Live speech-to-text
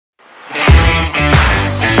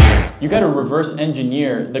you got to reverse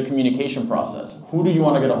engineer the communication process. Who do you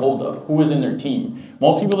want to get a hold of? Who is in their team?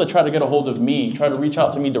 Most people that try to get a hold of me try to reach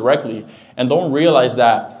out to me directly and don't realize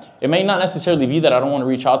that it may not necessarily be that I don't want to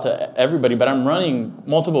reach out to everybody, but I'm running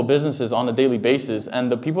multiple businesses on a daily basis,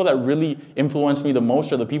 and the people that really influence me the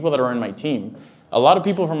most are the people that are in my team. A lot of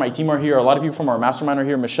people from my team are here. A lot of people from our mastermind are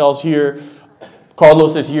here. Michelle's here.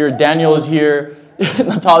 Carlos is here. Daniel is here.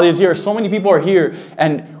 Natalia is here. So many people are here.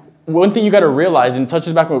 And one thing you got to realize, and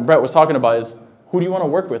touches back on what Brett was talking about, is who do you want to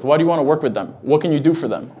work with? Why do you want to work with them? What can you do for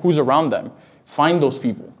them? Who's around them? Find those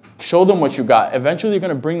people. Show them what you got. Eventually, you're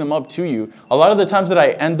going to bring them up to you. A lot of the times that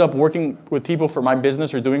I end up working with people for my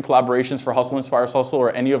business or doing collaborations for Hustle Inspires Hustle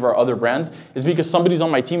or any of our other brands is because somebody's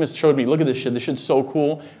on my team has showed me, look at this shit. This shit's so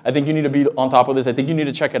cool. I think you need to be on top of this. I think you need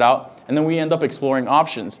to check it out. And then we end up exploring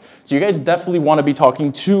options. So you guys definitely want to be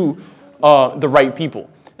talking to the right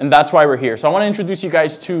people. And that's why we're here. So I want to introduce you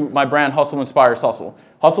guys to my brand, Hustle Inspires Hustle.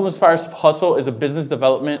 Hustle Inspires Hustle is a business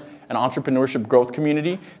development and entrepreneurship growth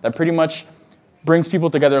community that pretty much brings people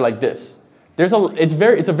together like this. It's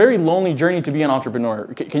a very lonely journey to be an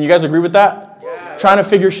entrepreneur. Can you guys agree with that? Yeah. Trying to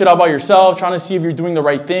figure shit out by yourself, trying to see if you're doing the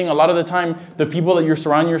right thing. A lot of the time, the people that you're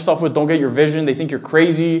surrounding yourself with don't get your vision. They think you're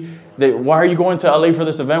crazy. Why are you going to LA for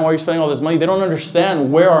this event? Why are you spending all this money? They don't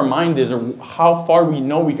understand where our mind is or how far we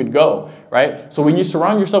know we could go, right? So when you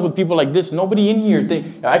surround yourself with people like this, nobody in here,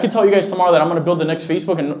 I could tell you guys tomorrow that I'm going to build the next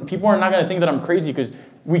Facebook, and people are not going to think that I'm crazy because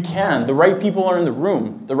we can. The right people are in the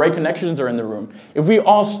room. The right connections are in the room. If we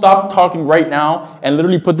all stop talking right now and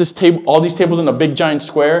literally put all these tables in a big giant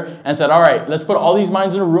square and said, all right, let's put all these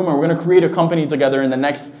minds in a room and we're going to create a company together in the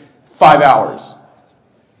next 5 hours.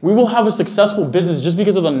 We will have a successful business just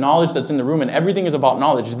because of the knowledge that's in the room, and everything is about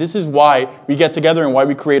knowledge. This is why we get together and why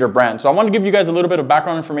we create our brand. So I want to give you guys a little bit of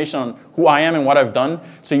background information on who I am and what I've done,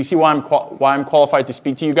 so you see why I'm qualified to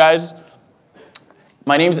speak to you guys.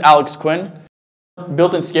 My name is Alex Quin.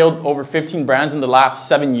 Built and scaled over 15 brands in the last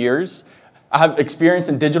 7 years. I have experience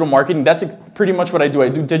in digital marketing. That's pretty much what I do. I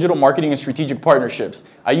do digital marketing and strategic partnerships.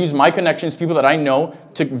 I use my connections, people that I know,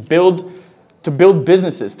 to build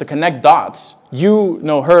businesses, to connect dots. You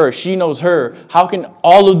know her, she knows her. How can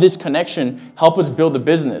all of this connection help us build a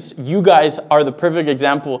business? You guys are the perfect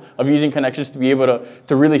example of using connections to be able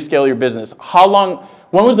to really scale your business.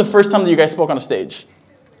 When was the first time that you guys spoke on a stage?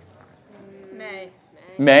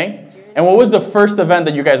 May? And what was the first event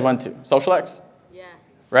that you guys went to? Social X? Yeah.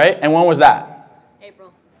 Right? And when was that?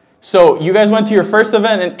 April. So you guys went to your first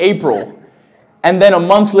event in April, and then a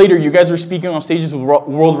month later, you guys were speaking on stages with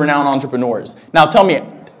world-renowned entrepreneurs. Now tell me,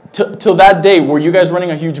 till that day, were you guys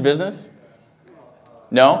running a huge business?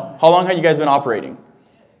 No? How long have you guys been operating?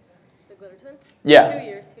 The Glitter Twins? Yeah. 2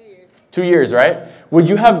 years. 2 years. 2 years, right? Would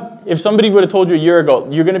you have, if somebody would have told you a year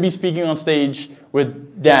ago, you're going to be speaking on stage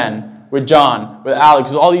with Dan, with John, with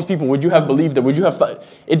Alex, with all these people, would you have believed it? Would you have thought?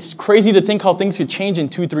 It's crazy to think how things could change in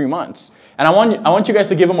 2-3 months. And I want you guys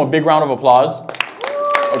to give them a big round of applause,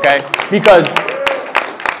 okay? Because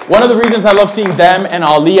one of the reasons I love seeing them and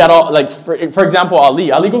Ali at all, like for example,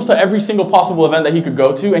 Ali goes to every single possible event that he could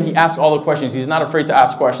go to, and he asks all the questions. He's not afraid to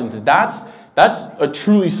ask questions. That's a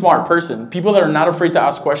truly smart person. People that are not afraid to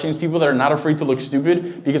ask questions, people that are not afraid to look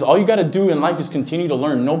stupid, because all you got to do in life is continue to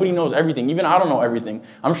learn. Nobody knows everything. Even I don't know everything.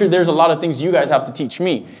 I'm sure there's a lot of things you guys have to teach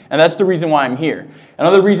me, and that's the reason why I'm here.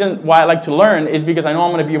 Another reason why I like to learn is because I know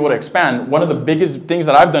I'm going to be able to expand. One of the biggest things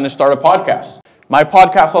that I've done is start a podcast. My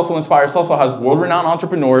podcast, Hustle Inspires Hustle, has world-renowned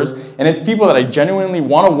entrepreneurs, and it's people that I genuinely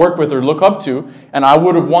want to work with or look up to, and I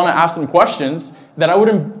would have want to ask them questions that I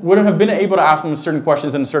wouldn't have been able to ask them certain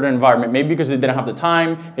questions in a certain environment, maybe because they didn't have the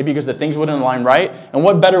time, maybe because the things wouldn't align right, and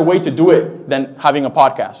what better way to do it than having a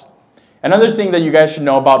podcast? Another thing that you guys should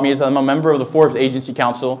know about me is that I'm a member of the Forbes Agency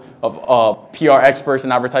Council of PR experts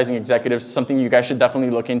and advertising executives, something you guys should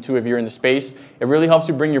definitely look into if you're in the space. It really helps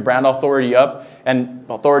you bring your brand authority up, and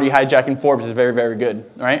authority hijacking Forbes is very, very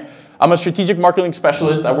good, right? I'm a strategic marketing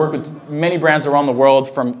specialist. I work with many brands around the world,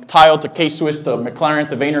 from Tile to K-Swiss to McLaren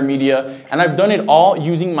to VaynerMedia, and I've done it all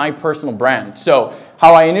using my personal brand. So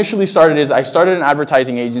how I initially started is I started an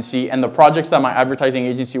advertising agency, and the projects that my advertising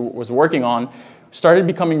agency was working on started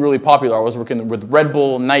becoming really popular. I was working with Red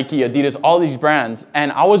Bull, Nike, Adidas, all these brands,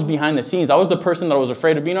 and I was behind the scenes. I was the person that was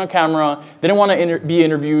afraid of being on camera, didn't want to be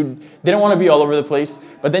interviewed, didn't want to be all over the place.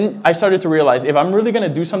 But then I started to realize, if I'm really going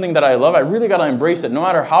to do something that I love, I really got to embrace it. No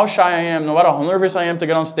matter how shy I am, no matter how nervous I am to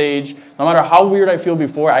get on stage, no matter how weird I feel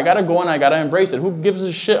before, I got to go and I got to embrace it. Who gives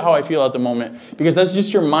a shit how I feel at the moment? Because that's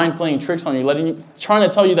just your mind playing tricks on you, trying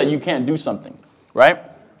to tell you that you can't do something, right?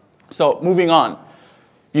 So moving on.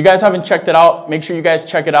 If you guys haven't checked it out, make sure you guys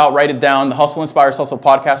check it out, write it down. The Hustle Inspires Hustle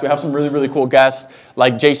podcast. We have some really, really cool guests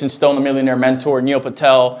like Jason Stone, the Millionaire Mentor, Neil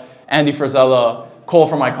Patel, Andy Frazella, Cole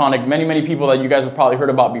from Iconic, many people that you guys have probably heard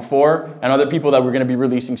about before, and other people that we're going to be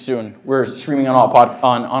releasing soon. We're streaming on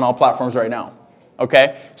all platforms right now.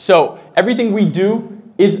 Okay? So everything we do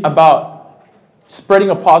is about spreading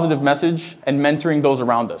a positive message and mentoring those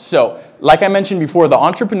around us. So, like I mentioned before, the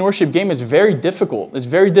entrepreneurship game is very difficult. It's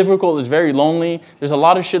very difficult. It's very lonely. There's a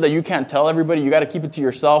lot of shit that you can't tell everybody. You got to keep it to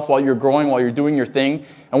yourself while you're growing, while you're doing your thing.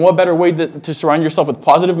 And what better way to surround yourself with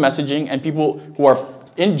positive messaging and people who are,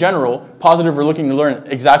 in general, positive or looking to learn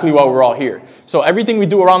exactly why we're all here. So everything we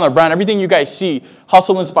do around our brand, everything you guys see,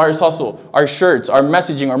 Hustle Inspires Hustle, our shirts, our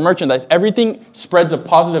messaging, our merchandise, everything spreads a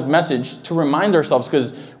positive message to remind ourselves,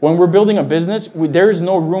 because when we're building a business, there is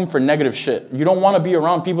no room for negative shit. You don't want to be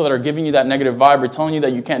around people that are giving you that negative vibe or telling you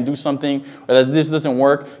that you can't do something or that this doesn't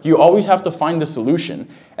work. You always have to find the solution.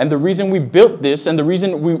 And the reason we built this and the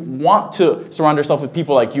reason we want to surround ourselves with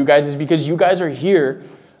people like you guys is because you guys are here.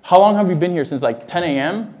 How long have you been here? Since like 10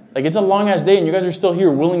 a.m.? Like, it's a long ass day and you guys are still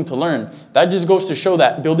here willing to learn. That just goes to show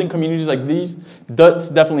that building communities like these does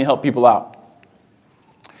definitely help people out.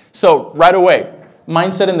 So right away,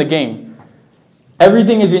 mindset in the game.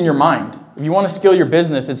 Everything is in your mind. If you want to scale your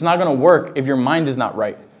business, it's not going to work if your mind is not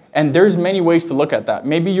right. And there's many ways to look at that.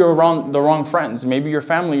 Maybe you're around the wrong friends. Maybe your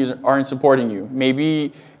family aren't supporting you.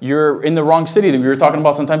 Maybe you're in the wrong city that we were talking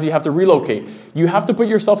about. Sometimes you have to relocate. You have to put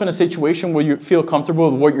yourself in a situation where you feel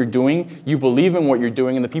comfortable with what you're doing, you believe in what you're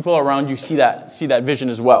doing, and the people around you see that vision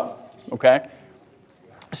as well. Okay?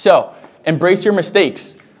 So, embrace your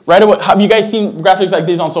mistakes. Right away, have you guys seen graphics like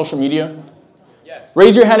these on social media? Yes.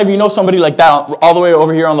 Raise your hand if you know somebody like that all the way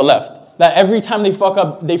over here on the left. That every time they fuck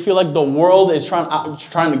up, they feel like the world is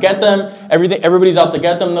trying to get them. Everybody's out to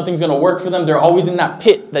get them. Nothing's going to work for them. They're always in that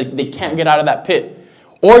pit that they can't get out of that pit.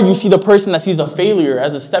 Or you see the person that sees the failure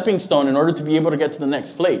as a stepping stone in order to be able to get to the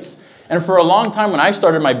next place. And for a long time when I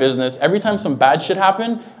started my business, every time some bad shit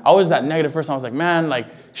happened, I was that negative person. I was like, man, like,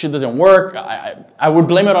 shit doesn't work. I would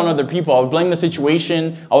blame it on other people. I would blame the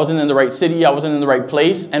situation. I wasn't in the right city. I wasn't in the right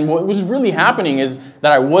place. And what was really happening is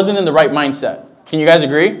that I wasn't in the right mindset. Can you guys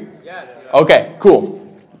agree? Yes. Okay,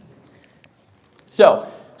 cool. So,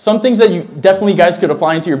 some things that you definitely guys could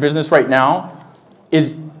apply into your business right now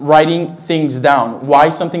is writing things down. Why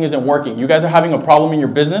something isn't working. You guys are having a problem in your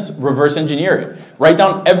business, reverse engineer it. Write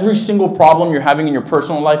down every single problem you're having in your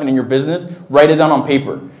personal life and in your business. Write it down on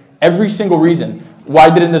paper. Every single reason.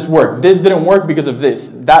 Why didn't this work? This didn't work because of this.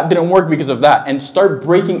 That didn't work because of that. And start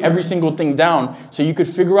breaking every single thing down so you could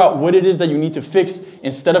figure out what it is that you need to fix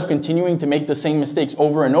instead of continuing to make the same mistakes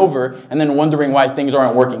over and over and then wondering why things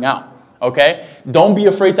aren't working out. Okay? Don't be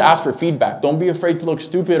afraid to ask for feedback. Don't be afraid to look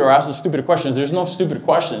stupid or ask the stupid questions. There's no stupid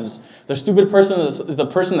questions. The stupid person is the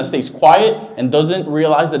person that stays quiet and doesn't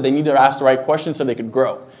realize that they need to ask the right questions so they could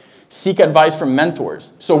grow. Seek advice from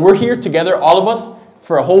mentors. So we're here together, all of us,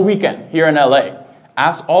 for a whole weekend here in LA.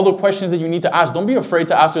 Ask all the questions that you need to ask. Don't be afraid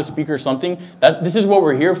to ask a speaker something. This is what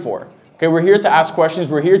we're here for. Okay, we're here to ask questions.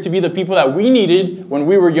 We're here to be the people that we needed when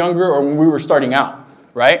we were younger or when we were starting out,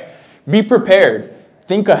 right? Be prepared.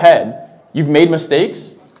 Think ahead. You've made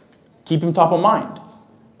mistakes. Keep them top of mind.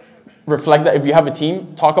 Reflect that. If you have a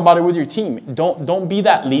team, talk about it with your team. Don't be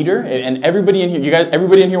that leader. And everybody in here,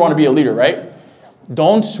 everybody in here want to be a leader, right?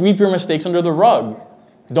 Don't sweep your mistakes under the rug.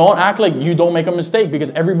 Don't act like you don't make a mistake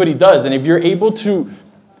because everybody does. And if you're able to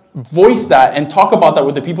voice that and talk about that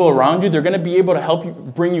with the people around you, they're going to be able to help you,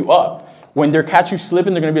 bring you up. When they catch you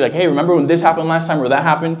slipping, they're going to be like, hey, remember when this happened last time or that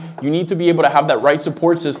happened? You need to be able to have that right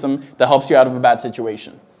support system that helps you out of a bad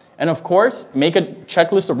situation. And of course, make a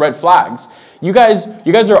checklist of red flags. You guys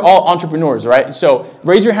are all entrepreneurs, right? So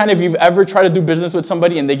raise your hand if you've ever tried to do business with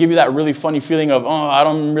somebody and they give you that really funny feeling of, oh, I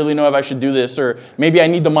don't really know if I should do this, or maybe I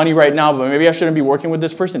need the money right now, but maybe I shouldn't be working with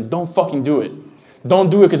this person. Don't fucking do it.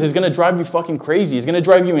 Don't do it because it's going to drive you fucking crazy. It's going to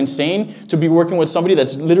drive you insane to be working with somebody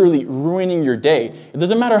that's literally ruining your day. It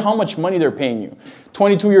doesn't matter how much money they're paying you.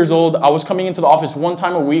 22 years old, I was coming into the office one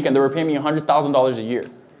time a week and they were paying me $100,000 a year.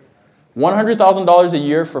 $100,000 a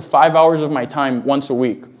year for 5 hours of my time once a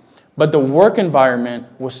week. But the work environment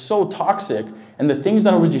was so toxic, and the things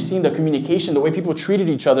that I was just seeing, the communication, the way people treated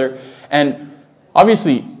each other, and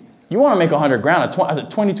obviously, you want to make 100 grand. As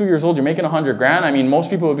at 22 years old, you're making 100 grand. I mean, most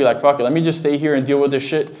people would be like, fuck it, let me just stay here and deal with this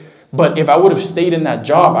shit. But if I would have stayed in that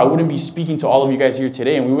job, I wouldn't be speaking to all of you guys here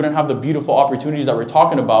today, and we wouldn't have the beautiful opportunities that we're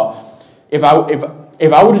talking about. If I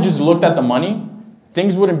would have just looked at the money,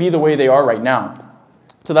 things wouldn't be the way they are right now.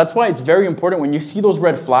 So that's why it's very important when you see those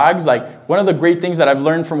red flags. Like, one of the great things that I've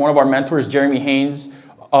learned from one of our mentors, Jeremy Haynes,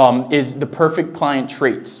 is the perfect client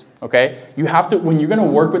traits. Okay, you have to, when you're going to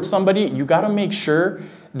work with somebody, you got to make sure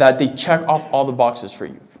that they check off all the boxes for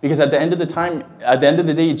you. Because at the end of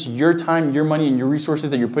the day, it's your time, your money, and your resources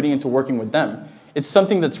that you're putting into working with them. It's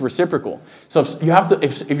something that's reciprocal. So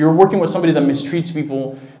if you're working with somebody that mistreats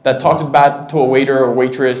people, that talks bad to a waiter or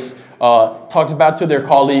waitress, talks bad to their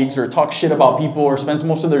colleagues, or talks shit about people, or spends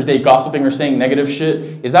most of their day gossiping or saying negative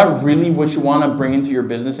shit, is that really what you want to bring into your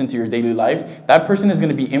business, into your daily life? That person is going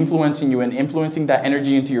to be influencing you and influencing that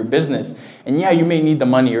energy into your business. And yeah, you may need the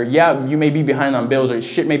money, or yeah, you may be behind on bills, or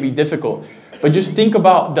shit may be difficult. But just think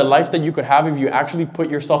about the life that you could have if you actually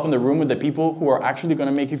put yourself in the room with the people who are actually going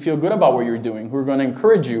to make you feel good about what you're doing, who are going to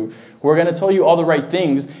encourage you, who are going to tell you all the right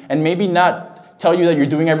things, and maybe not tell you that you're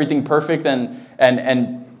doing everything perfect and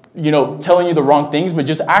telling you the wrong things, but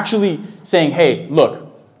just actually saying, hey,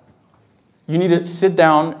 look, you need to sit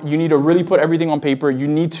down, you need to really put everything on paper, you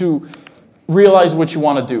need to realize what you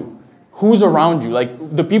want to do. Who's around you?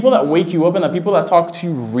 Like, the people that wake you up and the people that talk to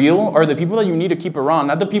you real are the people that you need to keep around.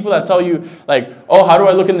 Not the people that tell you, like, oh, how do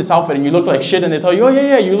I look in this outfit? And you look like shit, and they tell you, oh,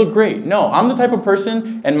 yeah, you look great. No, I'm the type of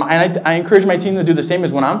person, and I encourage my team to do the same,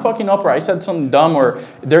 is when I'm fucking up or I said something dumb or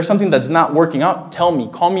there's something that's not working out, tell me,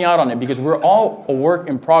 call me out on it, because we're all a work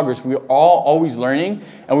in progress. We're all always learning,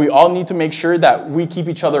 and we all need to make sure that we keep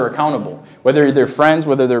each other accountable. Whether they're friends,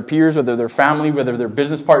 whether they're peers, whether they're family, whether they're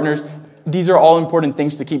business partners, these are all important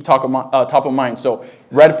things to keep top of mind. So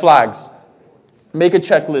red flags, make a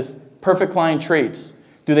checklist, perfect client traits.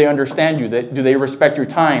 Do they understand you? Do they respect your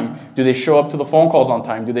time? Do they show up to the phone calls on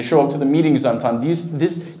time? Do they show up to the meetings on time?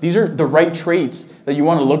 These are the right traits that you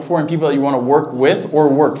want to look for in people that you want to work with or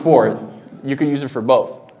work for. You can use it for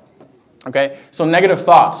both. Okay? So negative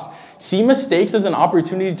thoughts. See mistakes as an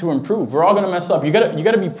opportunity to improve. We're all going to mess up. You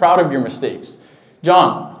gotta be proud of your mistakes.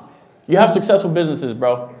 John, you have successful businesses,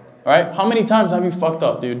 bro. All right? How many times have you fucked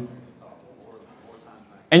up, dude?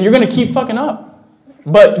 And you're going to keep fucking up.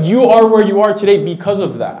 But you are where you are today because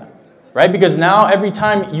of that. Right? Because now every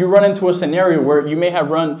time you run into a scenario where you might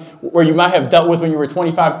have dealt with when you were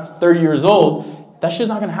 25, 30 years old, that shit's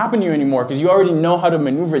not going to happen to you anymore because you already know how to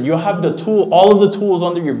maneuver it. You have the tool, all of the tools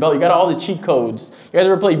under your belt. You got all the cheat codes. You guys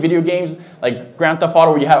ever play video games like Grand Theft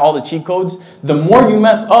Auto where you had all the cheat codes? The more you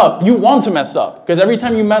mess up, you want to mess up. Because every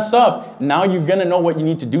time you mess up, now you're going to know what you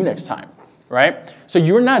need to do next time. Right? So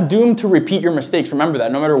you're not doomed to repeat your mistakes. Remember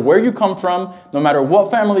that. No matter where you come from, no matter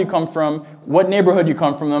what family you come from, what neighborhood you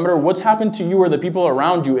come from, no matter what's happened to you or the people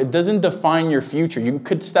around you, it doesn't define your future. You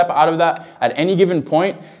could step out of that at any given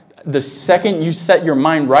point. The second you set your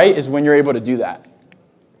mind right is when you're able to do that.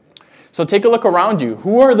 So take a look around you.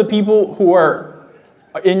 Who are the people who are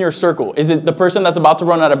in your circle? Is it the person that's about to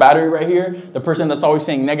run out of battery right here? The person that's always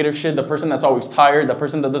saying negative shit? The person that's always tired? The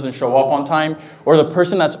person that doesn't show up on time? Or the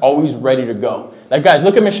person that's always ready to go? Like, guys,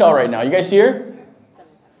 look at Michelle right now. You guys see her?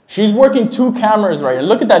 She's working 2 cameras right now.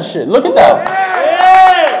 Look at that shit. Look at that.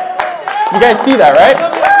 You guys see that, right?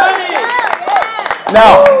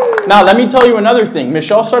 Now, let me tell you another thing.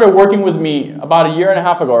 Michelle started working with me about 1.5 years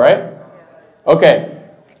ago, right? Okay.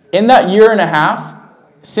 In that 1.5 years,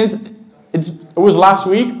 since it was last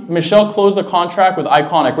week, Michelle closed the contract with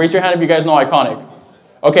Iconic. Raise your hand if you guys know Iconic.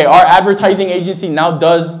 Okay, our advertising agency now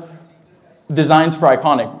does designs for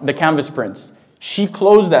Iconic, the canvas prints. She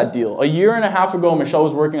closed that deal. 1.5 years ago, Michelle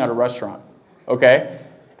was working at a restaurant. Okay?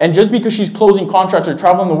 And just because she's closing contracts or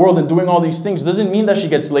traveling the world and doing all these things doesn't mean that she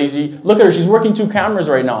gets lazy. Look at her. She's working 2 cameras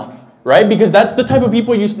right now. Right? Because that's the type of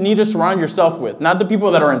people you need to surround yourself with. Not the people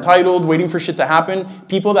that are entitled, waiting for shit to happen.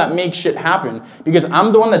 People that make shit happen. Because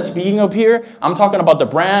I'm the one that's speaking up here. I'm talking about the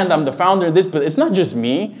brand. I'm the founder of this. But it's not just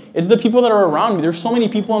me. It's the people that are around me. There's so many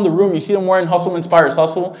people in the room. You see them wearing Hustle Inspires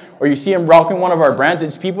Hustle. Or you see them rocking one of our brands.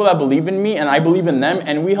 It's people that believe in me and I believe in them.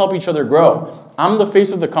 And we help each other grow. I'm the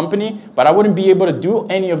face of the company, but I wouldn't be able to do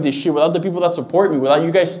any of this shit without the people that support me, without you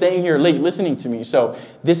guys staying here late listening to me. So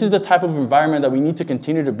this is the type of environment that we need to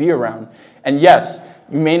continue to be around. And yes,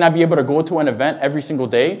 you may not be able to go to an event every single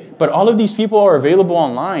day, but all of these people are available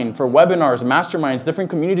online for webinars, masterminds, different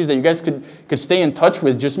communities that you guys could stay in touch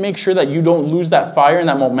with. Just make sure that you don't lose that fire and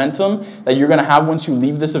that momentum that you're going to have once you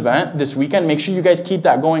leave this event this weekend. Make sure you guys keep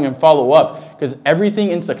that going and follow up, because everything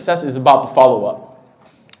in success is about the follow-up,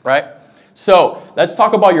 right? So let's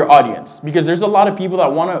talk about your audience, because there's a lot of people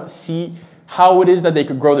that want to see how it is that they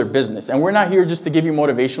could grow their business. And we're not here just to give you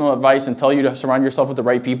motivational advice and tell you to surround yourself with the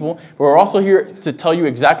right people. But we're also here to tell you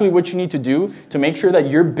exactly what you need to do to make sure that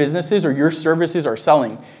your businesses or your services are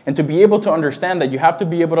selling. And to be able to understand that, you have to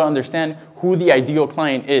be able to understand who the ideal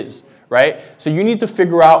client is, right? So you need to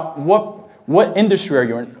figure out what industry are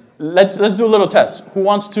you in. Let's do a little test. Who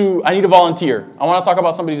wants to? I need a volunteer. I want to talk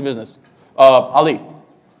about somebody's business. Ali.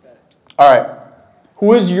 All right.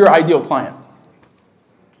 Who is your ideal client?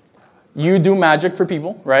 You do magic for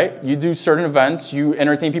people, right? You do certain events, you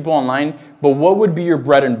entertain people online, but what would be your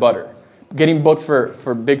bread and butter? Getting booked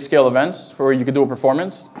for big scale events where you could do a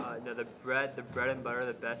performance? No, the bread and butter,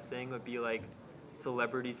 the best thing would be like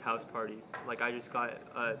celebrities' house parties. Like I just got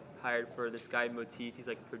hired for this guy Motif. He's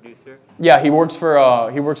like a producer. Yeah, he works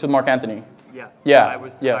with Mark Anthony. Yeah. Yeah. So I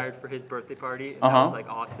was hired for his birthday party, and that was like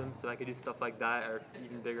awesome. So I could do stuff like that, or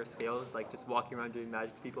even bigger scales, like just walking around doing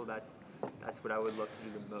magic to people. That's what I would love to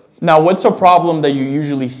do the most. Now, what's a problem that you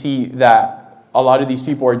usually see that a lot of these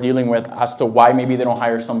people are dealing with as to why maybe they don't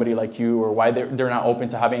hire somebody like you, or why they're not open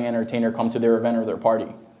to having an entertainer come to their event or their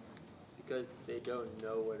party? Because they don't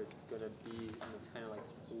know what it's gonna be, and it's kind of like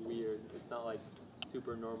weird. It's not like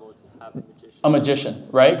super normal to have a magician. A magician,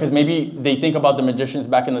 right? Because maybe they think about the magicians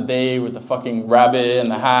back in the day with the fucking rabbit and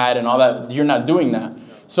the hat and all that. You're not doing that.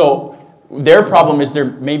 So their problem is they're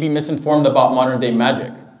maybe misinformed about modern day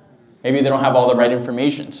magic. Maybe they don't have all the right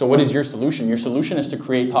information. So what is your solution? Your solution is to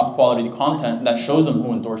create top quality content that shows them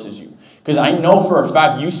who endorses you. Because I know for a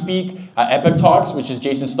fact you speak at Epic Talks, which is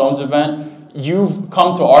Jason Stone's event. You've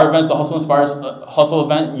come to our events, the Hustle Inspires Hustle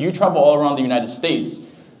event. You travel all around the United States.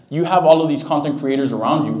 You have all of these content creators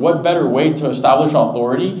around you. What better way to establish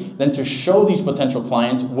authority than to show these potential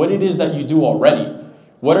clients what it is that you do already?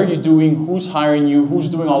 What are you doing? Who's hiring you? Who's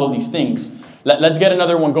doing all of these things? Let's get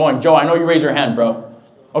another one going. Joe, I know you raised your hand, bro.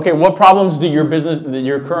 Okay, what problems do your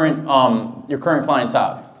current clients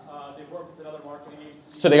have? They've worked with another marketing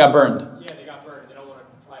agency. So they got burned. Yeah, they got burned. They don't want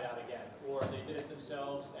to try it out again, or they did it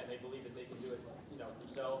themselves and they believe that they can do it,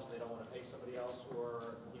 themselves. They don't want to pay somebody else,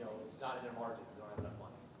 or it's not in their margin. They don't have enough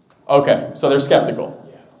money. Okay, so they're skeptical.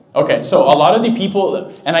 Yeah. Okay, so a lot of the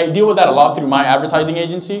people, and I deal with that a lot through my advertising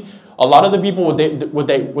agency. A lot of the people, what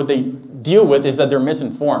they deal with is that they're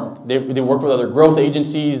misinformed. They work with other growth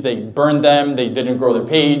agencies, they burned them, they didn't grow their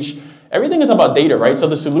page. Everything is about data, right? So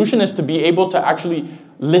the solution is to be able to actually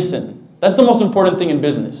listen. That's the most important thing in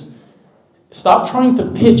business. Stop trying to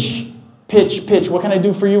pitch. What can I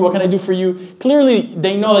do for you? What can I do for you? Clearly,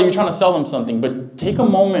 they know that you're trying to sell them something, but take a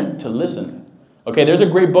moment to listen. Okay, there's a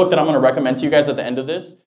great book that I'm going to recommend to you guys at the end of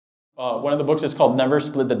this. One of the books is called Never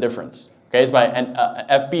Split the Difference. Okay, it's by an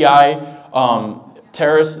FBI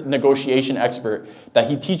terrorist negotiation expert that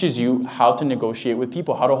he teaches you how to negotiate with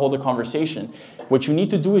people, how to hold a conversation. What you need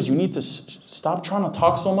to do is you need to stop trying to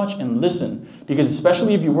talk so much and listen. Because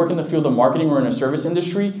especially if you work in the field of marketing or in a service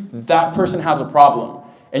industry, that person has a problem.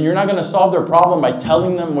 And you're not going to solve their problem by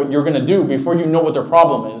telling them what you're going to do before you know what their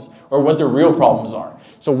problem is or what their real problems are.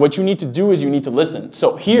 So what you need to do is you need to listen.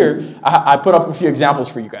 So here, I put up a few examples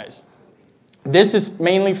for you guys. This is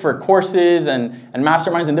mainly for courses and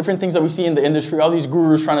masterminds and different things that we see in the industry, all these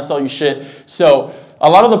gurus trying to sell you shit. So a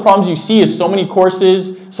lot of the problems you see is so many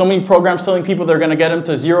courses, so many programs telling people they're going to get them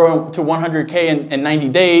to 0 to 100K in 90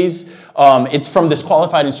 days. It's from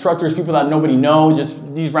disqualified instructors, people that nobody knows,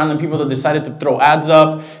 just these random people that decided to throw ads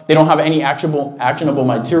up. They don't have any actionable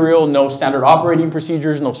material, no standard operating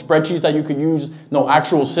procedures, no spreadsheets that you could use, no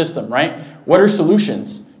actual system, right? What are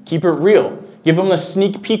solutions? Keep it real. Give them a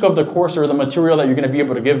sneak peek of the course or the material that you're going to be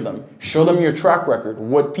able to give them. Show them your track record,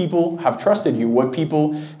 what people have trusted you, what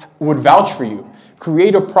people would vouch for you.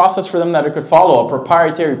 Create a process for them that it could follow, a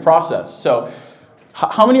proprietary process. So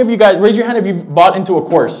how many of you guys, raise your hand if you've bought into a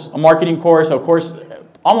course, a marketing course, a course,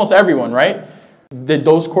 almost everyone, right? Did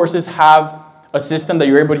those courses have a system that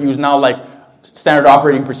you're able to use now, like standard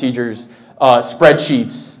operating procedures,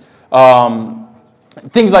 spreadsheets,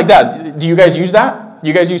 things like that? Do you guys use that?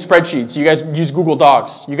 You guys use spreadsheets, you guys use Google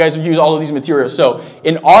Docs, you guys use all of these materials. So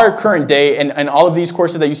in our current day and all of these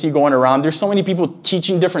courses that you see going around, there's so many people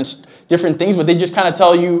teaching different things, but they just kind of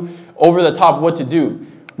tell you over the top what to do.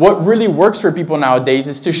 What really works for people nowadays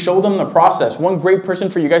is to show them the process. One great person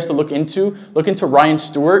for you guys to look into Ryan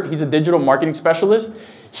Stewart. He's a digital marketing specialist.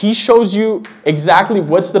 He shows you exactly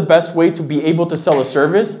what's the best way to be able to sell a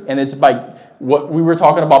service, and it's by what we were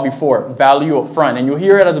talking about before, value up front. And you'll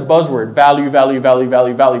hear it as a buzzword, value, value, value,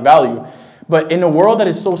 value, value, value. But in a world that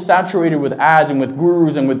is so saturated with ads and with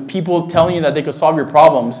gurus and with people telling you that they could solve your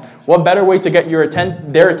problems, what better way to get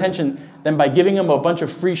their attention than by giving them a bunch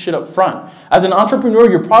of free shit up front? As an entrepreneur,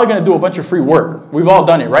 you're probably going to do a bunch of free work. We've all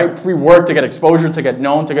done it, right? Free work to get exposure, to get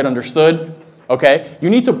known, to get understood. Okay?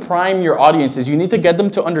 You need to prime your audiences. You need to get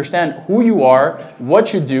them to understand who you are,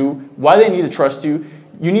 what you do, why they need to trust you.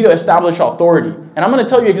 You need to establish authority. And I'm going to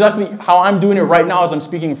tell you exactly how I'm doing it right now as I'm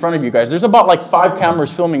speaking in front of you guys. There's about like 5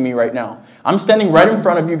 cameras filming me right now. I'm standing right in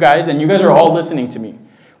front of you guys, and you guys are all listening to me.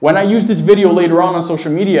 When I use this video later on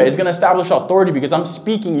social media, it's going to establish authority because I'm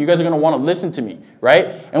speaking. You guys are going to want to listen to me, right?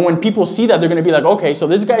 And when people see that, they're going to be like, okay, so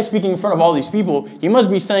this guy's speaking in front of all these people. He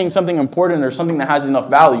must be saying something important or something that has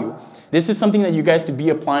enough value. This is something that you guys could be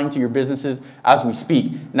applying to your businesses as we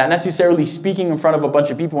speak. Not necessarily speaking in front of a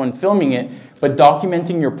bunch of people and filming it, but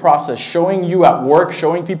documenting your process, showing you at work,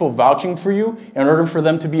 showing people vouching for you in order for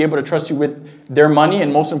them to be able to trust you with their money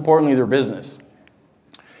and most importantly, their business.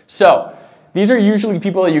 So these are usually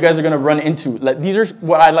people that you guys are going to run into. These are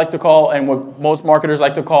what I like to call, and what most marketers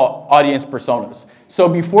like to call, audience personas. So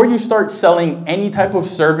before you start selling any type of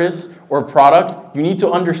service or product, you need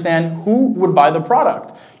to understand who would buy the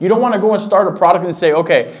product. You don't want to go and start a product and say,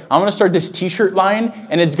 okay, I'm going to start this t-shirt line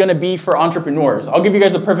and it's going to be for entrepreneurs. I'll give you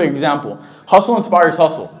guys a perfect example. Hustle inspires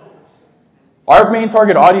hustle. Our main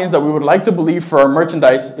target audience that we would like to believe for our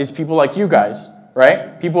merchandise is people like you guys,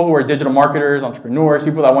 right? People who are digital marketers, entrepreneurs,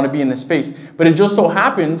 people that want to be in this space. But it just so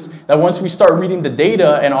happens that once we start reading the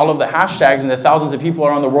data and all of the hashtags and the thousands of people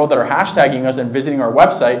around the world that are hashtagging us and visiting our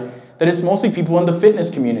website, that it's mostly people in the fitness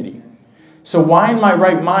community. So why in my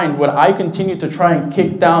right mind would I continue to try and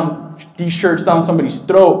kick down these shirts down somebody's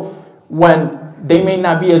throat when they may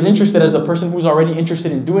not be as interested as the person who's already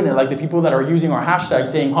interested in doing it, like the people that are using our hashtag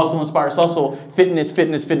saying hustle inspires hustle, fitness,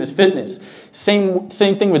 fitness, fitness, fitness. Same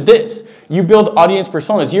thing with this. You build audience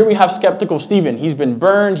personas. Here we have Skeptical Steven. He's been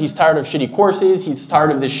burned. He's tired of shitty courses. He's tired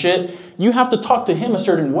of this shit. You have to talk to him a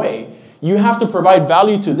certain way. You have to provide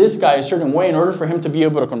value to this guy a certain way in order for him to be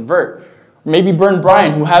able to convert. Maybe Burn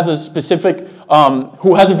Brian, who has a specific,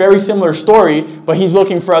 who has a very similar story, but he's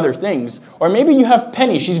looking for other things. Or maybe you have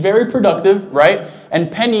Penny. She's very productive, right?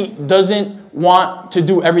 And Penny doesn't want to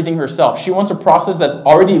do everything herself. She wants a process that's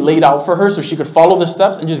already laid out for her so she could follow the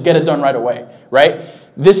steps and just get it done right away, right?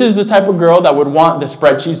 This is the type of girl that would want the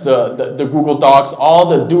spreadsheets, the Google Docs, all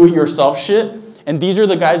the do-it-yourself shit. And these are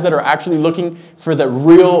the guys that are actually looking for the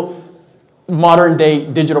real modern day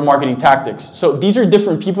digital marketing tactics. So these are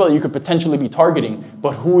different people that you could potentially be targeting,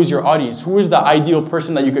 but who is your audience? Who is the ideal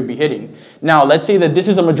person that you could be hitting? Now, let's say that this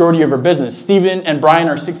is a majority of your business. Steven and Brian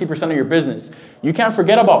are 60% of your business. You can't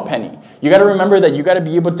forget about Penny. You got to remember that you got to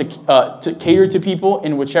be able to cater to people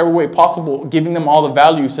in whichever way possible, giving them all the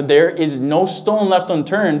value so there is no stone left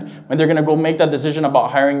unturned when they're going to go make that decision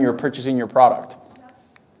about hiring you or purchasing your product.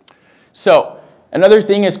 So another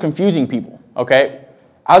thing is confusing people, okay?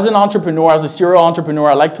 As an entrepreneur, as a serial entrepreneur,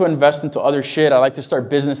 I like to invest into other shit. I like to start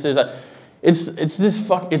businesses.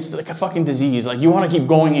 It's like a fucking disease. Like you want to keep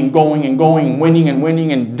going and going and going, winning and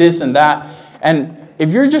winning and this and that. And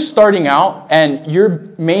if you're just starting out and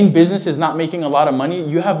your main business is not making a lot of money,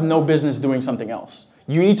 you have no business doing something else.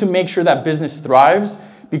 You need to make sure that business thrives,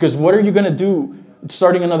 because what are you going to do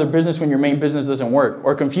starting another business when your main business doesn't work?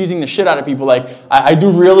 Or confusing the shit out of people like, I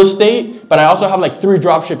do real estate, but I also have like 3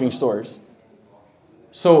 drop shipping stores.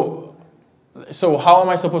 So how am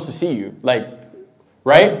I supposed to see you? Like,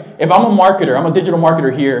 right? If I'm a marketer, I'm a digital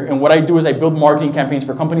marketer here, and what I do is I build marketing campaigns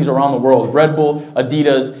for companies around the world. Red Bull,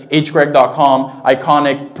 Adidas, hgreg.com,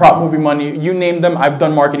 Iconic, Prop Movie Money, you name them, I've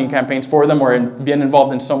done marketing campaigns for them or been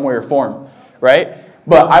involved in some way or form, right?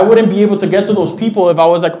 But I wouldn't be able to get to those people if I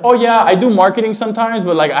was like, oh yeah, I do marketing sometimes,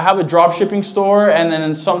 but like I have a drop shipping store, and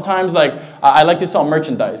then sometimes like I like to sell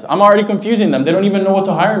merchandise. I'm already confusing them. They don't even know what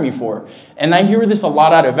to hire me for. And I hear this a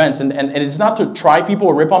lot at events, and it's not to try people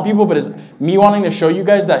or rip on people, but it's me wanting to show you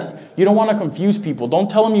guys that you don't want to confuse people. Don't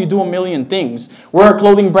tell them you do a million things. We're a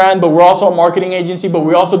clothing brand, but we're also a marketing agency, but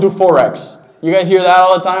we also do Forex. You guys hear that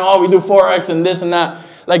all the time? Oh, we do Forex and this and that.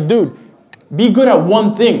 Like, dude, be good at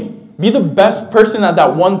one thing. Be the best person at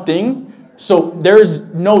that one thing, so there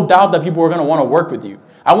is no doubt that people are going to want to work with you.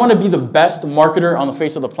 I want to be the best marketer on the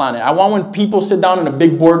face of the planet. I want when people sit down in a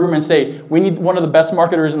big boardroom and say, we need one of the best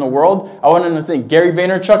marketers in the world, I want them to think Gary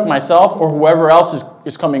Vaynerchuk, myself, or whoever else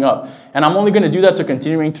is coming up. And I'm only going to do that to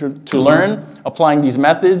continuing to learn, applying these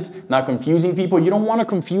methods, not confusing people. You don't want to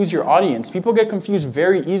confuse your audience. People get confused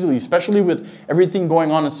very easily, especially with everything going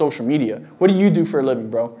on in social media. What do you do for a living,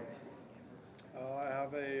 bro?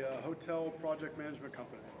 Project management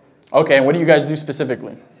company. Okay, and what do you guys do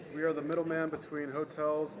specifically? We are the middleman between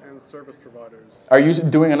hotels and service providers. Are you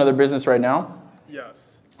doing another business right now?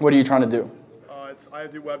 Yes. What are you trying to do? I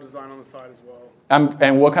do web design on the side as well.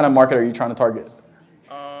 And what kind of market are you trying to target?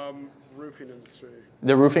 Roofing industry.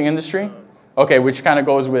 The roofing industry? Okay, which kind of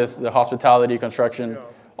goes with the hospitality, construction,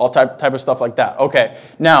 all type of stuff like that. Okay,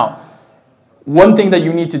 now, one thing that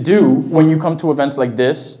you need to do when you come to events like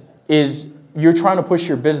this is you're trying to push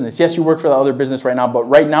your business. Yes, you work for the other business right now, but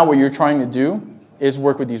right now what you're trying to do is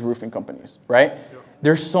work with these roofing companies, right?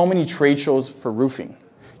 There's so many trade shows for roofing.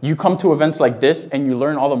 You come to events like this and you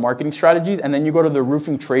learn all the marketing strategies, and then you go to the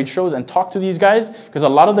roofing trade shows and talk to these guys, because a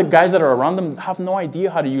lot of the guys that are around them have no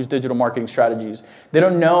idea how to use digital marketing strategies. They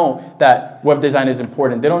don't know that web design is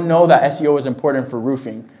important. They don't know that SEO is important for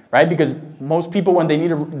roofing. right? Because most people, when they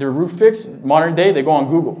need their roof fixed, modern day, they go on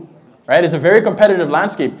Google, right? It's a very competitive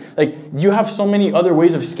landscape. Like, you have so many other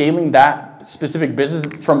ways of scaling that specific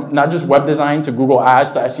business, from not just web design to Google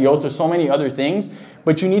Ads to SEO to so many other things,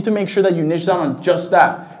 but you need to make sure that you niche down on just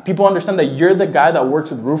that. People understand that you're the guy that works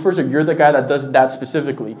with roofers, or you're the guy that does that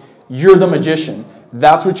specifically. You're the magician.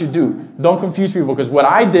 That's what you do. Don't confuse people, because what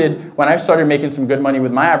I did when I started making some good money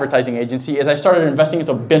with my advertising agency is I started investing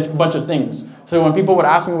into a bunch of things. So when people would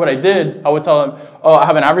ask me what I did, I would tell them, oh, I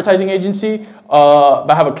have an advertising agency,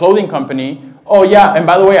 I have a clothing company. Oh yeah, and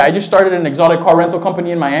by the way, I just started an exotic car rental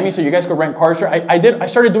company in Miami, so you guys could rent cars here. I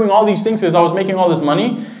started doing all these things because I was making all this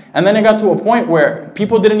money, and then it got to a point where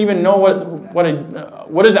people didn't even know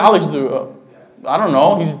what does Alex do? I don't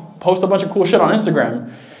know. He's post a bunch of cool shit on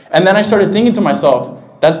Instagram. And then I started thinking to myself,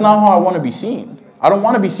 that's not how I want to be seen. I don't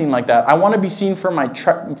want to be seen like that. I want to be seen for my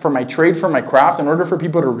trade, for my craft, in order for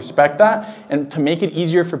people to respect that and to make it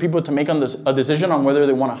easier for people to make a decision on whether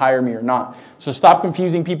they want to hire me or not. So stop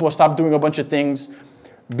confusing people. Stop doing a bunch of things.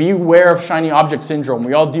 Be aware of shiny object syndrome.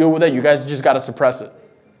 We all deal with it. You guys just got to suppress it.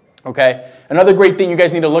 Okay? Another great thing you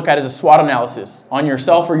guys need to look at is a SWOT analysis on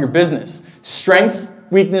yourself or your business. Strengths,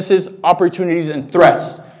 weaknesses, opportunities, and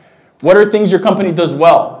threats. What are things your company does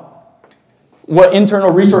well? What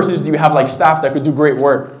internal resources do you have, like staff that could do great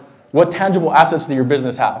work? What tangible assets do your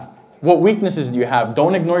business have? What weaknesses do you have?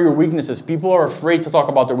 Don't ignore your weaknesses. People are afraid to talk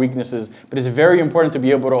about their weaknesses, but it's very important to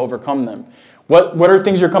be able to overcome them. What are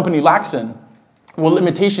things your company lacks in? What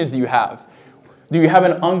limitations do you have? Do you have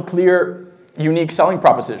an unclear, unique selling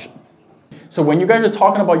proposition? So when you guys are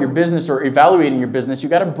talking about your business or evaluating your business, you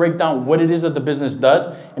got to break down what it is that the business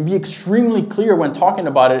does and be extremely clear when talking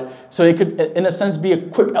about it, so it could, in a sense, be a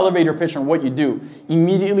quick elevator pitch on what you do.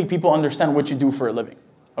 Immediately, people understand what you do for a living,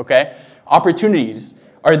 okay? Opportunities.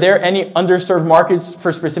 Are there any underserved markets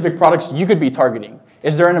for specific products you could be targeting?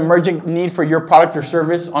 Is there an emerging need for your product or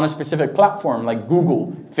service on a specific platform like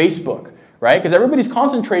Google, Facebook, right? Because everybody's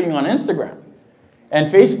concentrating on Instagram and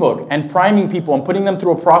Facebook and priming people and putting them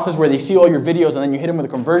through a process where they see all your videos and then you hit them with a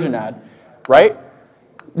conversion ad, right?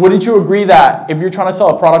 Wouldn't you agree that if you're trying to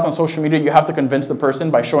sell a product on social media, you have to convince the person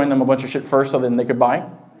by showing them a bunch of shit first so then they could buy,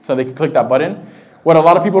 so they could click that button? What a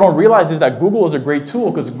lot of people don't realize is that Google is a great tool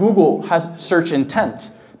because Google has search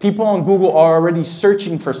intent. People on Google are already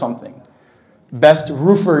searching for something. Best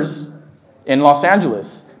roofers in Los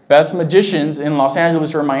Angeles, best magicians in Los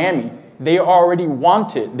Angeles or Miami. They already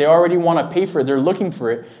want it. They already want to pay for it. They're looking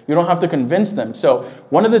for it. You don't have to convince them. So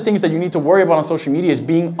one of the things that you need to worry about on social media is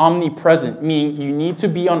being omnipresent, meaning you need to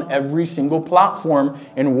be on every single platform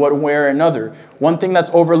in one way or another. One thing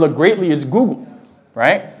that's overlooked greatly is Google,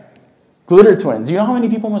 right? Glitter twins. Do you know how many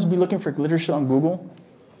people must be looking for glitter shit on Google?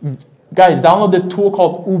 Guys, download the tool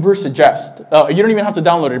called Uber Suggest. You don't even have to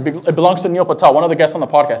download it. It belongs to Neil Patel, one of the guests on the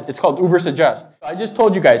podcast. It's called Uber Suggest. I just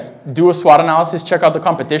told you guys, do a SWOT analysis, check out the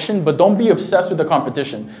competition, but don't be obsessed with the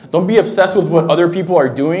competition. Don't be obsessed with what other people are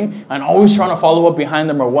doing and always trying to follow up behind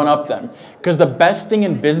them or one-up them. Because the best thing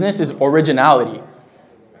in business is originality.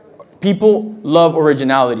 People love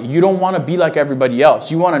originality. You don't want to be like everybody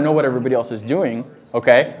else. You want to know what everybody else is doing.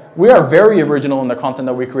 Okay, we are very original in the content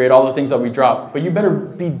that we create, all the things that we drop. But you better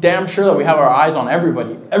be damn sure that we have our eyes on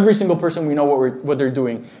everybody. Every single person we know what they're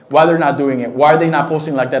doing, why they're not doing it, why are they not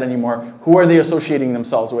posting like that anymore, who are they associating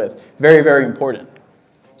themselves with. Very, very important.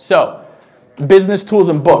 So, business tools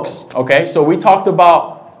and books. Okay, so we talked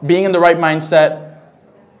about being in the right mindset,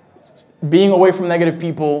 being away from negative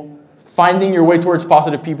people, finding your way towards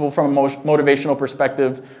positive people from a motivational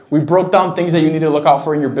perspective. We broke down things that you need to look out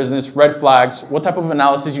for in your business, red flags, what type of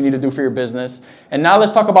analysis you need to do for your business. And now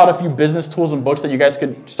let's talk about a few business tools and books that you guys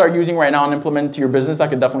could start using right now and implement to your business that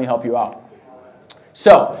could definitely help you out.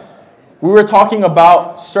 So, we were talking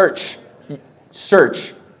about search.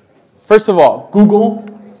 Search. First of all, Google,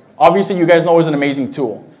 obviously you guys know is an amazing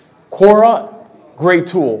tool. Quora, great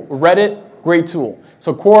tool. Reddit, great tool.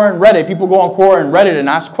 So Quora and Reddit, people go on Quora and Reddit and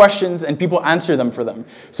ask questions and people answer them for them.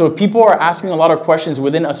 So if people are asking a lot of questions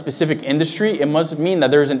within a specific industry, it must mean that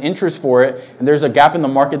there's an interest for it and there's a gap in the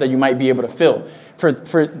market that you might be able to fill.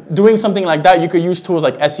 For doing something like that, you could use tools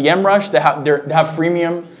like SEMrush. They have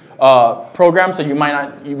freemium programs that you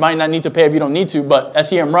might not need to pay if you don't need to, but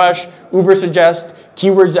SEMrush, Uber Suggest,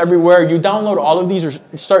 keywords everywhere. You download all of these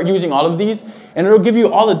or start using all of these, and it'll give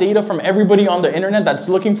you all the data from everybody on the internet that's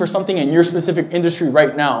looking for something in your specific industry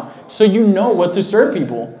right now, so you know what to serve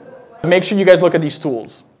people. Make sure you guys look at these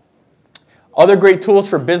tools. Other great tools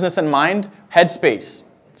for business in mind, Headspace.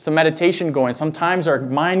 some meditation going. Sometimes our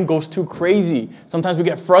mind goes too crazy. Sometimes we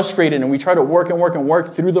get frustrated and we try to work and work and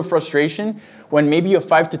work through the frustration when maybe a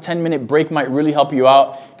 5 to 10 minute break might really help you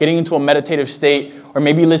out, getting into a meditative state, or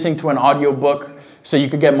maybe listening to an audio book so you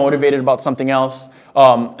could get motivated about something else.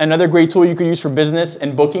 Another great tool you could use for business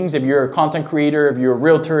and bookings, if you're a content creator, if you're a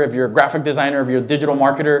realtor, if you're a graphic designer, if you're a digital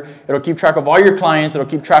marketer, it'll keep track of all your clients, it'll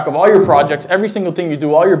keep track of all your projects, every single thing you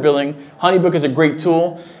do, all your billing. Honeybook is a great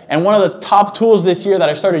tool. And one of the top tools this year that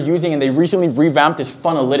I started using and they recently revamped is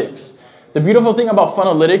Funalytics. The beautiful thing about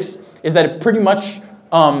Funalytics is that it pretty much,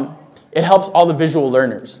 it helps all the visual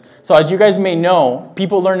learners. So as you guys may know,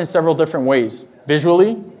 people learn in several different ways: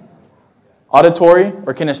 visually, auditory,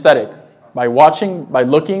 or kinesthetic. By watching, by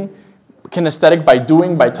looking, kinesthetic by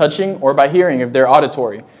doing, by touching, or by hearing if they're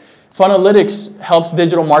auditory. Funalytics helps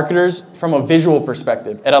digital marketers from a visual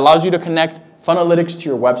perspective. It allows you to connect Funalytics to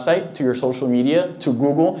your website, to your social media, to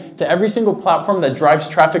Google, to every single platform that drives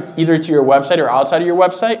traffic either to your website or outside of your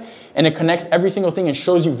website, and it connects every single thing and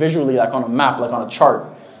shows you visually, like on a map, like on a chart.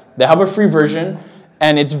 They have a free version,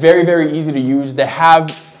 and it's very, very easy to use. They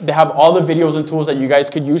have all the videos and tools that you guys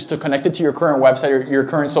could use to connect it to your current website or your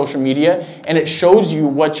current social media, and it shows you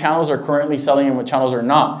what channels are currently selling and what channels are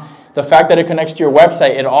not. The fact that it connects to your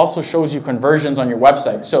website, it also shows you conversions on your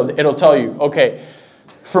website. So it'll tell you, okay,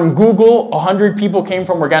 from Google, 100 people came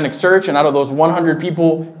from organic search, and out of those 100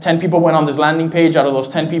 people, 10 people went on this landing page. Out of those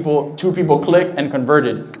 10 people, 2 people clicked and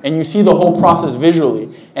converted. And you see the whole process visually.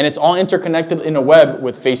 And it's all interconnected in a web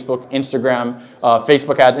with Facebook, Instagram,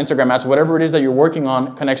 Facebook ads, Instagram ads, whatever it is that you're working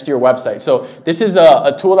on connects to your website. So this is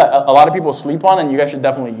a tool that a lot of people sleep on, and you guys should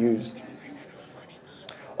definitely use.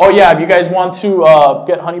 Oh yeah, if you guys want to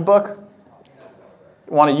get Honeybook,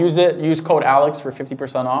 want to use it, use code Alex for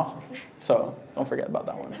 50% off. So don't forget about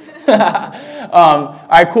that one. All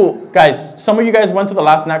right, cool. Guys, some of you guys went to the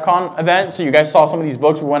last Netcon event, so you guys saw some of these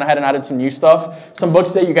books. We went ahead and added some new stuff. Some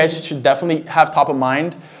books that you guys should definitely have top of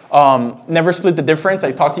mind. Never Split the Difference.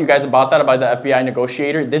 I talked to you guys about that, about the FBI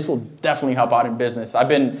negotiator. This will definitely help out in business.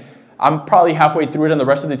 I'm probably halfway through it, and the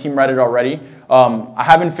rest of the team read it already. I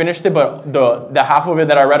haven't finished it, but the half of it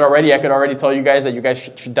that I read already, I could already tell you guys that you guys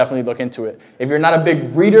should definitely look into it. If you're not a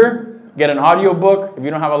big reader, get an audiobook. If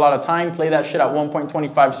you don't have a lot of time, play that shit at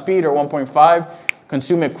 1.25 speed or 1.5.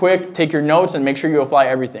 Consume it quick, take your notes, and make sure you apply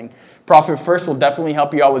everything. Profit First will definitely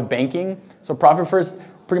help you out with banking. So Profit First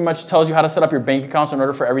pretty much tells you how to set up your bank accounts in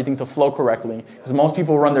order for everything to flow correctly. Because most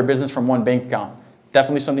people run their business from one bank account.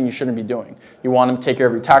 Definitely something you shouldn't be doing. You want to take care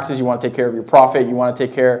of your taxes, you want to take care of your profit, you want to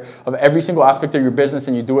take care of every single aspect of your business,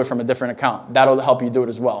 and you do it from a different account. That'll help you do it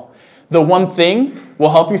as well. The one thing will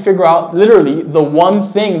help you figure out literally the one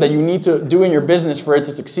thing that you need to do in your business for it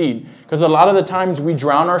to succeed. Because a lot of the times we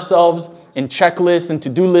drown ourselves in checklists and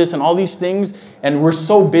to-do lists and all these things, and we're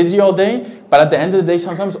so busy all day, but at the end of the day,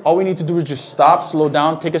 sometimes all we need to do is just stop, slow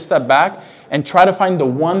down, take a step back, and try to find the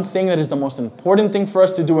one thing that is the most important thing for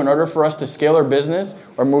us to do in order for us to scale our business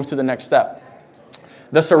or move to the next step.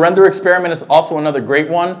 The surrender experiment is also another great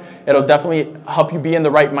one. It'll definitely help you be in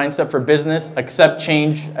the right mindset for business, accept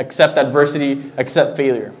change, accept adversity, accept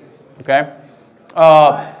failure, okay?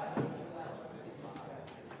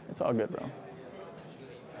 It's all good, bro.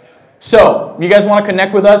 So, you guys want to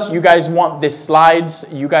connect with us, you guys want the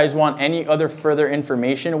slides, you guys want any other further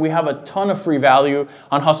information, we have a ton of free value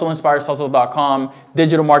on hustleinspireshustle.com,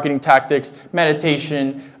 digital marketing tactics,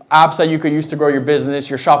 meditation, apps that you could use to grow your business,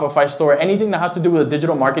 your Shopify store, anything that has to do with the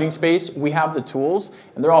digital marketing space, we have the tools,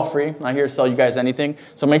 and they're all free. I'm not here to sell you guys anything.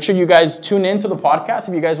 So make sure you guys tune in to the podcast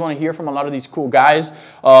if you guys want to hear from a lot of these cool guys.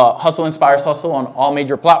 Hustle Inspires Hustle on all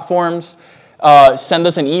major platforms. Send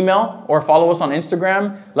us an email or follow us on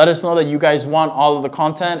Instagram. Let us know that you guys want all of the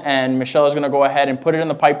content, and Michelle is going to go ahead and put it in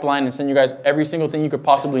the pipeline and send you guys every single thing you could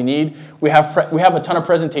possibly need. We have a ton of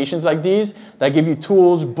presentations like these that give you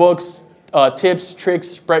tools, books, tips, tricks,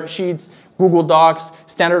 spreadsheets, Google Docs,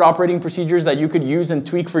 standard operating procedures that you could use and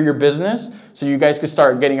tweak for your business so you guys could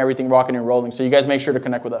start getting everything rocking and rolling. So you guys make sure to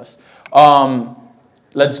connect with us.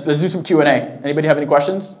 Let's do some Q&A. Anybody have any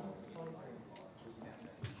questions?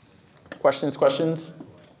 Questions?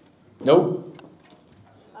 Nope.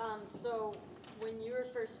 So when you were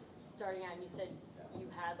first starting out and you said you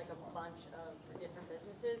had like a bunch of different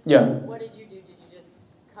businesses, yeah. What did you do? Did you just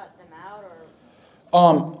cut them out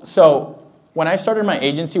or? So when I started my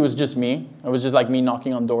agency, it was just me. It was just like me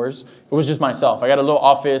knocking on doors. It was just myself. I got a little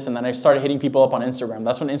office, and then I started hitting people up on Instagram.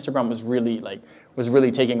 That's when Instagram was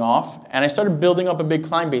really taking off. And I started building up a big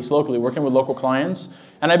client base locally, working with local clients.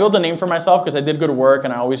 And I built a name for myself because I did good work,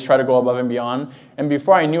 and I always try to go above and beyond. And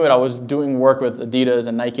before I knew it, I was doing work with Adidas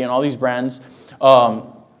and Nike and all these brands.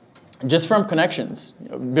 just from connections,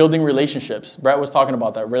 building relationships. Brett was talking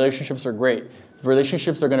about that. Relationships are great.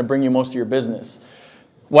 Relationships are going to bring you most of your business.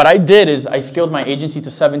 What I did is I scaled my agency to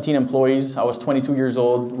 17 employees. I was 22 years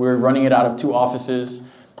old. We were running it out of 2 offices.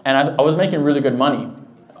 And I was making really good money.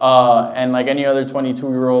 And like any other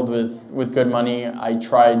 22-year-old with good money, I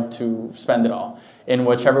tried to spend it all in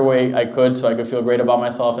whichever way I could so I could feel great about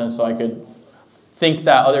myself and so I could think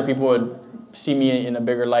that other people would see me in a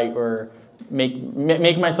bigger light or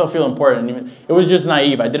make myself feel important. It was just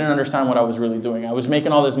naive. I didn't understand what I was really doing. I was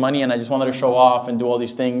making all this money and I just wanted to show off and do all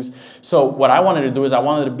these things. So what I wanted to do is I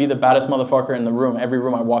wanted to be the baddest motherfucker in the room, every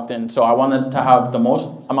room I walked in. So I wanted to have the most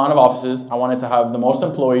amount of offices. I wanted to have the most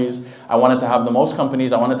employees. I wanted to have the most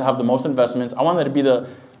companies. I wanted to have the most investments. I wanted to be the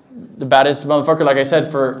baddest motherfucker, like I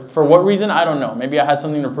said. For what reason? I don't know. Maybe I had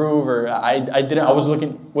something to prove, or I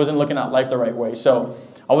wasn't looking at life the right way. So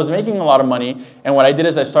I was making a lot of money, and what I did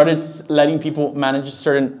is I started letting people manage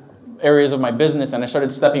certain areas of my business, and I started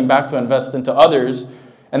stepping back to invest into others,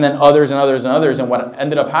 and then others and others and others. And what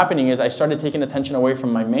ended up happening is I started taking attention away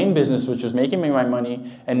from my main business, which was making me my money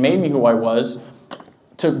and made me who I was,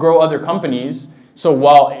 to grow other companies. So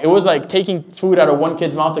while it was like taking food out of one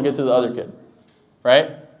kid's mouth to get to the other kid,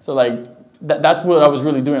 right? So like that's what I was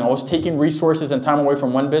really doing. I was taking resources and time away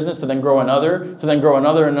from one business to then grow another, to then grow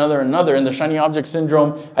another, another. And the shiny object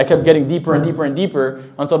syndrome, I kept getting deeper and deeper and deeper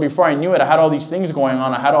until before I knew it, I had all these things going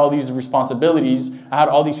on. I had all these responsibilities. I had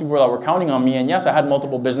all these people that were counting on me. And yes, I had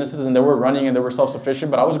multiple businesses and they were running and they were self-sufficient,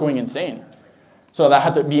 but I was going insane. So that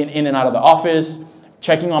had to be in and out of the office,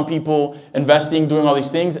 checking on people, investing, doing all these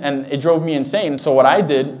things. And it drove me insane. So what I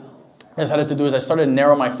did, I decided to do is I started to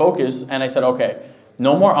narrow my focus and I said, okay,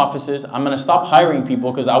 no more offices. I'm going to stop hiring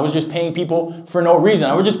people because I was just paying people for no reason.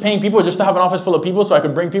 I was just paying people just to have an office full of people so I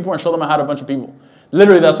could bring people and show them I had a bunch of people.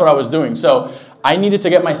 Literally, that's what I was doing. So I needed to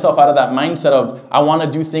get myself out of that mindset of I want to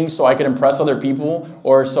do things so I could impress other people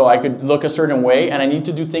or so I could look a certain way. And I need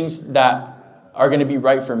to do things that are going to be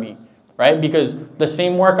right for me, right? Because the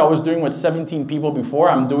same work I was doing with 17 people before,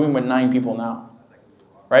 I'm doing with 9 people now.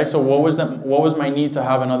 Right? So what was my need to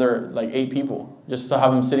have another like 8 people? Just to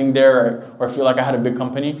have them sitting there or feel like I had a big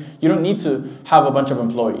company? You don't need to have a bunch of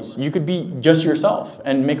employees. You could be just yourself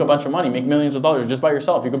and make a bunch of money, make millions of dollars just by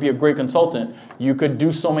yourself. You could be a great consultant. You could do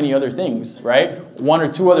so many other things, right? 1 or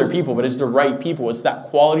 2 other people, but it's the right people. It's that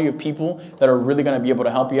quality of people that are really going to be able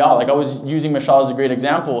to help you out. Like I was using Michelle as a great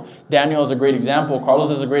example. Daniel is a great example. Carlos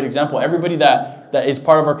is a great example. Everybody that is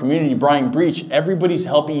part of our community, Brian Breach, everybody's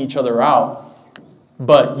helping each other out.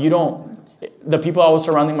 But the people I was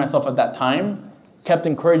surrounding myself at that time kept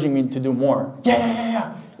encouraging me to do more.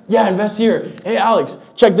 Yeah, invest here. Hey, Alex,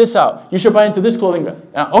 check this out. You should buy into this clothing.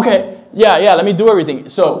 Okay, yeah, let me do everything.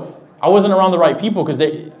 So I wasn't around the right people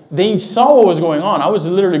because they saw what was going on. I was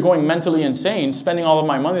literally going mentally insane, spending all of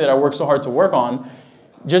my money that I worked so hard to work on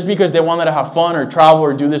just because they wanted to have fun or travel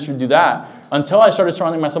or do this or do that. Until I started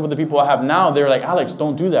surrounding myself with the people I have now, they were like, Alex,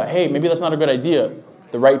 don't do that. Hey, maybe that's not a good idea.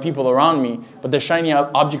 The right people around me, but the shiny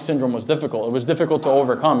object syndrome was difficult. It was difficult to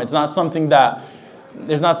overcome. It's not something that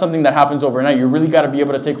happens overnight. You really got to be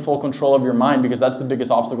able to take full control of your mind because that's the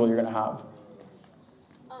biggest obstacle you're going to have.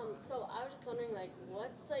 So I was just wondering, like,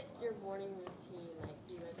 what's like your morning routine? Like,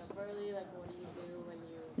 do you wake up early? Like, what do you do when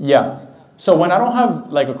you? Yeah. So when I don't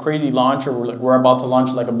have like a crazy launch or we're about to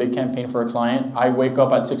launch like a big campaign for a client, I wake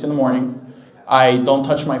up at 6 in the morning. I don't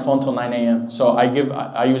touch my phone till 9 a.m. So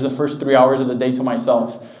I use the first 3 hours of the day to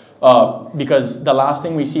myself because the last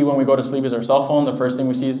thing we see when we go to sleep is our cell phone. The first thing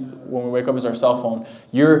we see is when we wake up is our cell phone.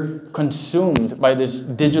 You're consumed by this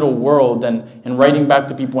digital world and writing back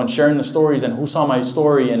to people and sharing the stories and who saw my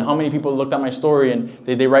story and how many people looked at my story and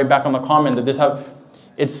they write back on the comment that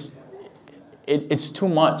it's too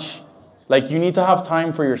much. Like you need to have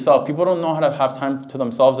time for yourself. People don't know how to have time to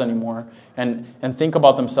themselves anymore and think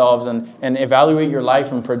about themselves and evaluate your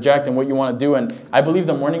life and project and what you want to do. And I believe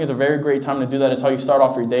the morning is a very great time to do that. It's how you start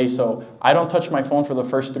off your day. So I don't touch my phone for the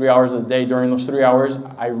first 3 hours of the day. During those 3 hours,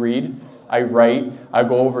 I read, I write, I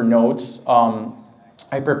go over notes.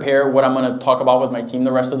 I prepare what I'm going to talk about with my team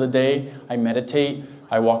the rest of the day. I meditate.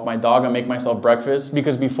 I walk my dog. I make myself breakfast.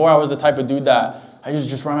 Because before I was the type of dude that I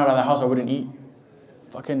just run out of the house. I wouldn't eat.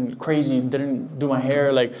 Fucking crazy, didn't do my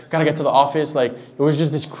hair, like, gotta get to the office, like, it was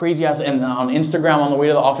just this crazy ass, and on Instagram on the way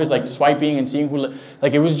to the office, like, swiping and seeing who,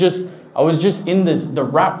 like, it was just, I was just in the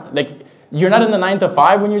rat, like, you're not in the 9 to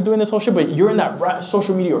 5 when you're doing this whole shit, but you're in that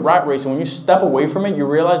social media rat race, and when you step away from it, you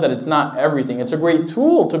realize that it's not everything. It's a great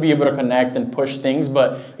tool to be able to connect and push things,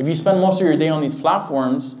 but if you spend most of your day on these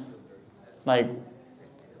platforms, like,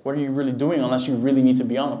 what are you really doing unless you really need to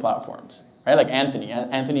be on the platforms? right? Like Anthony.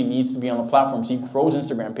 Anthony needs to be on the platforms. He grows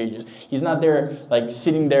Instagram pages. He's not there like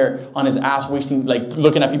sitting there on his ass wasting, like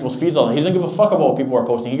looking at people's feeds all day. He doesn't give a fuck about what people are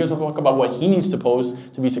posting. He gives a fuck about what he needs to post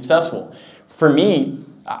to be successful. For me,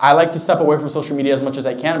 I like to step away from social media as much as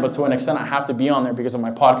I can, but to an extent I have to be on there because of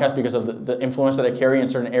my podcast, because of the influence that I carry in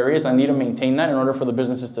certain areas. I need to maintain that in order for the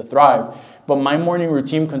businesses to thrive. But my morning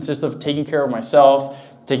routine consists of taking care of myself,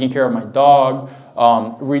 taking care of my dog,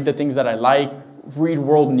 read the things that I like, read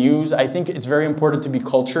world news. I think it's very important to be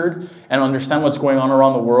cultured and understand what's going on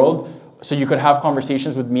around the world so you could have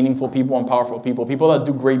conversations with meaningful people and powerful people. People that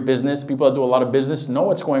do great business, people that do a lot of business, know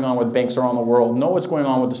what's going on with banks around the world, know what's going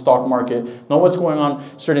on with the stock market, know what's going on,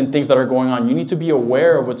 certain things that are going on. You need to be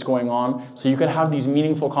aware of what's going on so you can have these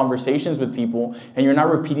meaningful conversations with people and you're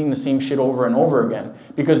not repeating the same shit over and over again.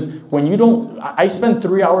 Because when you don't, I spend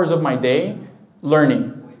 3 hours of my day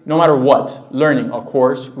learning. No matter what, learning, of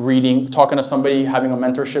course, reading, talking to somebody, having a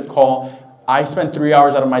mentorship call. I spend 3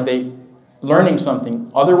 hours out of my day learning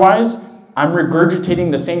something. Otherwise, I'm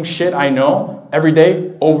regurgitating the same shit I know every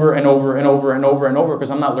day over and over and over and over and over because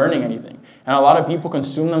I'm not learning anything. And a lot of people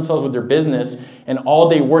consume themselves with their business and all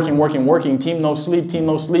day working, team no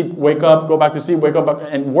sleep, wake up, go back to sleep, wake up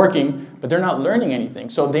and working, but they're not learning anything.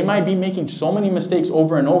 So they might be making so many mistakes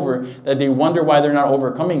over and over that they wonder why they're not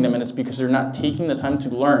overcoming them, and it's because they're not taking the time to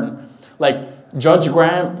learn. Like Judge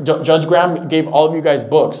Graham gave all of you guys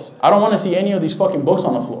books. I don't want to see any of these fucking books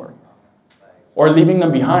on the floor or leaving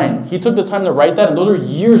them behind. He took the time to write that, and those are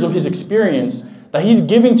years of his experience that he's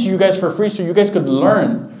giving to you guys for free so you guys could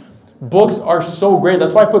learn. Books are so great.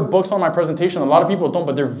 That's why I put books on my presentation. A lot of people don't,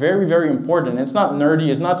 but they're very, very important. It's not nerdy.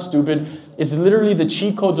 It's not stupid. It's literally the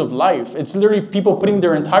cheat codes of life. It's literally people putting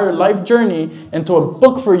their entire life journey into a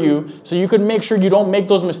book for you so you can make sure you don't make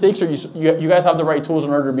those mistakes or you guys have the right tools in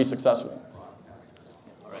order to be successful.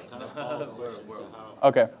 All right, kind of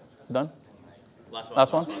Okay, done?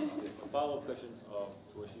 Last one? A follow-up question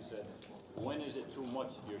to what she said. When is it too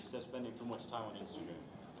much? You're spending too much time on Instagram.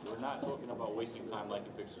 We're not talking about wasting time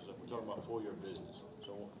liking pictures. We're talking about for your business.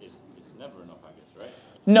 So it's never enough, I guess, right?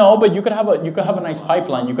 No, but you could have a nice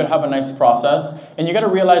pipeline. You could have a nice process, and you got to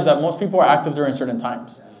realize that most people are active during certain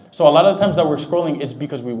times. So a lot of the times that we're scrolling is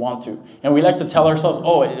because we want to, and we like to tell ourselves,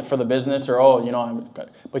 oh, for the business, or oh, you know,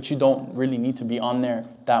 but you don't really need to be on there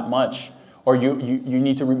that much. Or you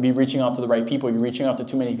need to be reaching out to the right people. You're reaching out to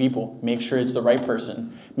too many people. Make sure it's the right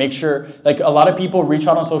person. Make sure, like a lot of people reach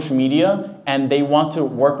out on social media and they want to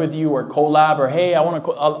work with you or collab or, hey, I want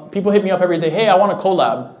to, people hit me up every day, hey, I want to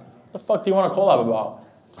collab. What the fuck do you want to collab about?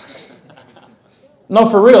 No,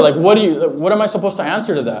 for real, like what am I supposed to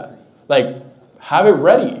answer to that? Like, have it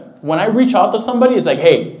ready. When I reach out to somebody, it's like,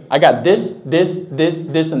 hey, I got this,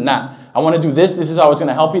 and that. I want to do this. This is how it's going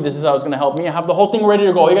to help you. This is how it's going to help me. I have the whole thing ready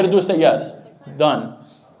to go. All you got to do is say yes. Done.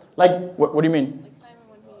 Like, what do you mean? Like Simon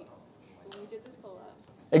when we did this collab.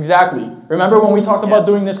 Exactly. Remember when we talked about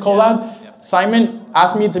doing this collab? Yeah. Simon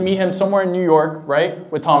asked me to meet him somewhere in New York,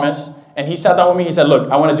 right, with Thomas. And he sat down with me. He said,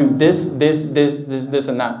 look, I want to do this,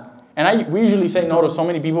 and that. And we usually say no to so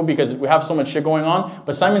many people because we have so much shit going on.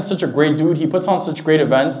 But Simon's such a great dude. He puts on such great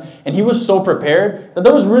events. And he was so prepared that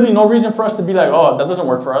there was really no reason for us to be like, oh, that doesn't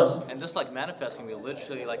work for us. And just like manifesting, we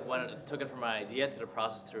literally like took it from an idea to the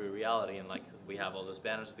process to reality. And like we have all those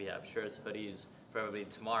banners, we have shirts, hoodies for everybody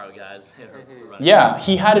tomorrow, guys. Yeah,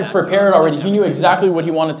 he had it prepared already. He knew exactly what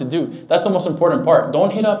he wanted to do. That's the most important part.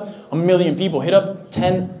 Don't hit up 1 million people. Hit up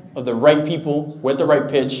 10 of the right people with the right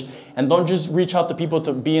pitch. And don't just reach out to people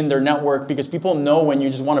to be in their network because people know when you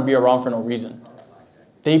just want to be around for no reason.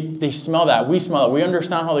 They smell that. We smell it. We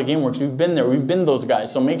understand how the game works. We've been there. We've been those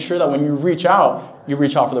guys. So make sure that when you reach out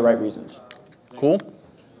for the right reasons. Cool?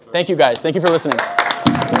 Thank you, guys. Thank you for listening.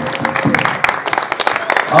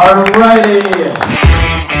 All righty.